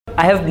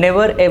I have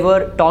never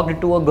ever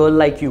talked to a girl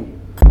like you.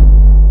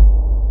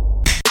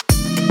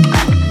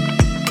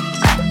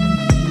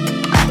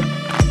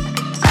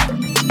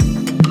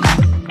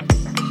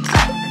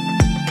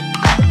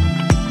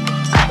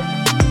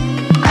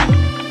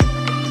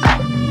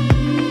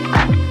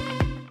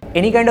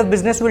 Any kind of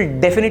business will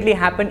definitely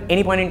happen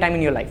any point in time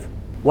in your life.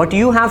 What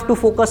you have to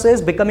focus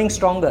is becoming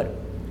stronger.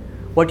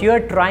 What you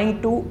are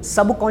trying to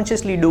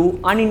subconsciously do,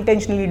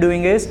 unintentionally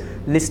doing is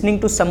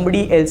listening to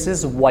somebody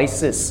else's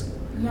voices.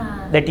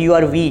 That you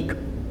are weak,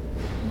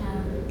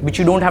 which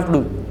you don't have to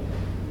do.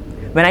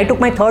 When I took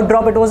my third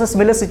drop, it was a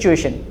similar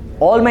situation.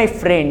 All my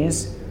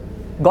friends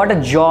got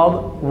a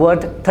job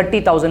worth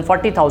 30,000,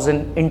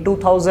 40,000 in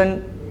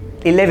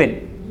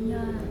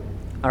 2011.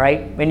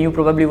 Alright, when you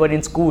probably were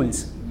in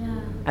schools.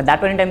 At that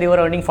point in time, they were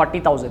earning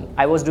 40,000.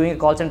 I was doing a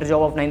call center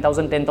job of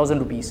 9,000, 10,000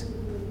 rupees.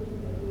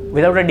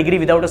 Without a degree,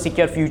 without a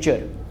secure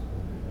future.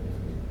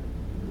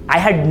 I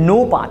had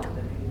no path.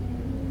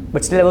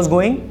 But still I was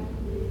going.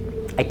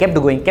 I kept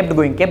going.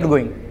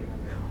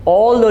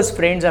 All those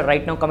friends are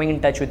right now coming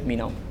in touch with me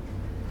now.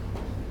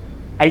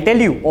 I'll tell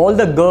you, all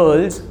the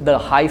girls, the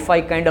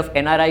hi-fi kind of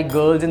NRI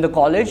girls in the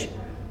college,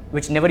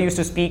 which never used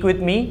to speak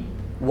with me.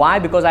 Why?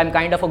 Because I'm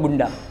kind of a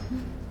gunda.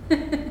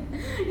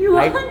 You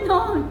right? Are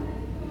not.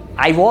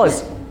 I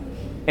was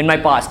in my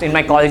past, in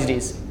my college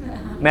days.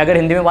 मैं अगर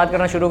हिंदी में बात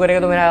करना शुरू करेगा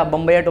तो मेरा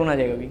बम्बईया tone आ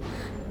जाएगा अभी.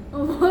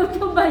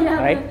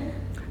 Right?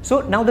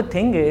 So now the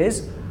thing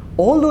is,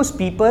 all those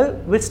people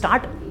will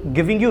start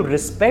giving you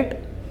respect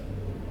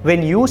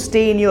when you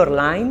stay in your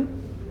line,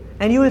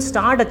 and you will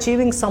start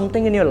achieving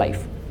something in your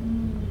life.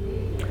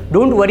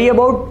 Don't worry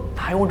about,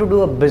 I want to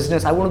do a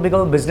business, I want to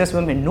become a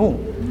businesswoman. No.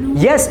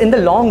 Yes, in the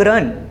long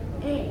run.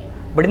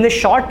 But in the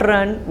short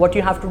run, what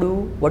you have to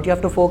do, what you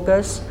have to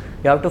focus,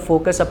 you have to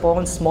focus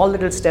upon small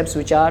little steps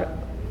which are,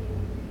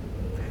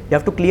 you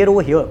have to clear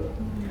over here.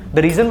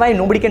 The reason why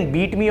nobody can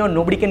beat me or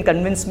nobody can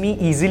convince me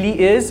easily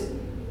is,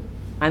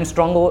 I'm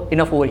strong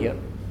enough over here.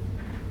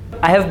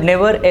 I have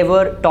never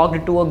ever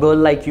talked to a girl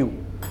like you,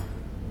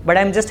 but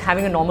I'm just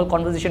having a normal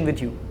conversation with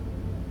you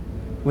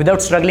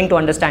without struggling to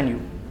understand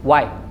you.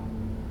 Why?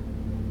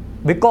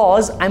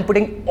 Because I'm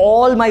putting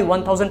all my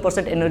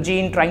 1000% energy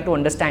in trying to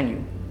understand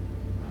you.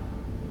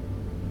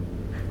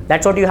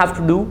 That's what you have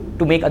to do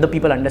to make other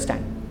people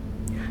understand.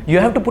 You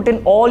have to put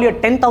in all your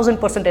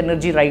 10,000%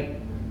 energy, right?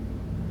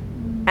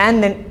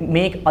 And then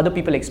make other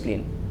people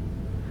explain.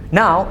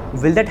 Now,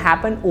 will that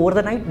happen over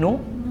the night?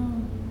 No.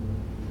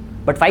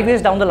 But 5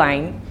 years down the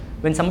line,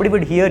 when somebody would hear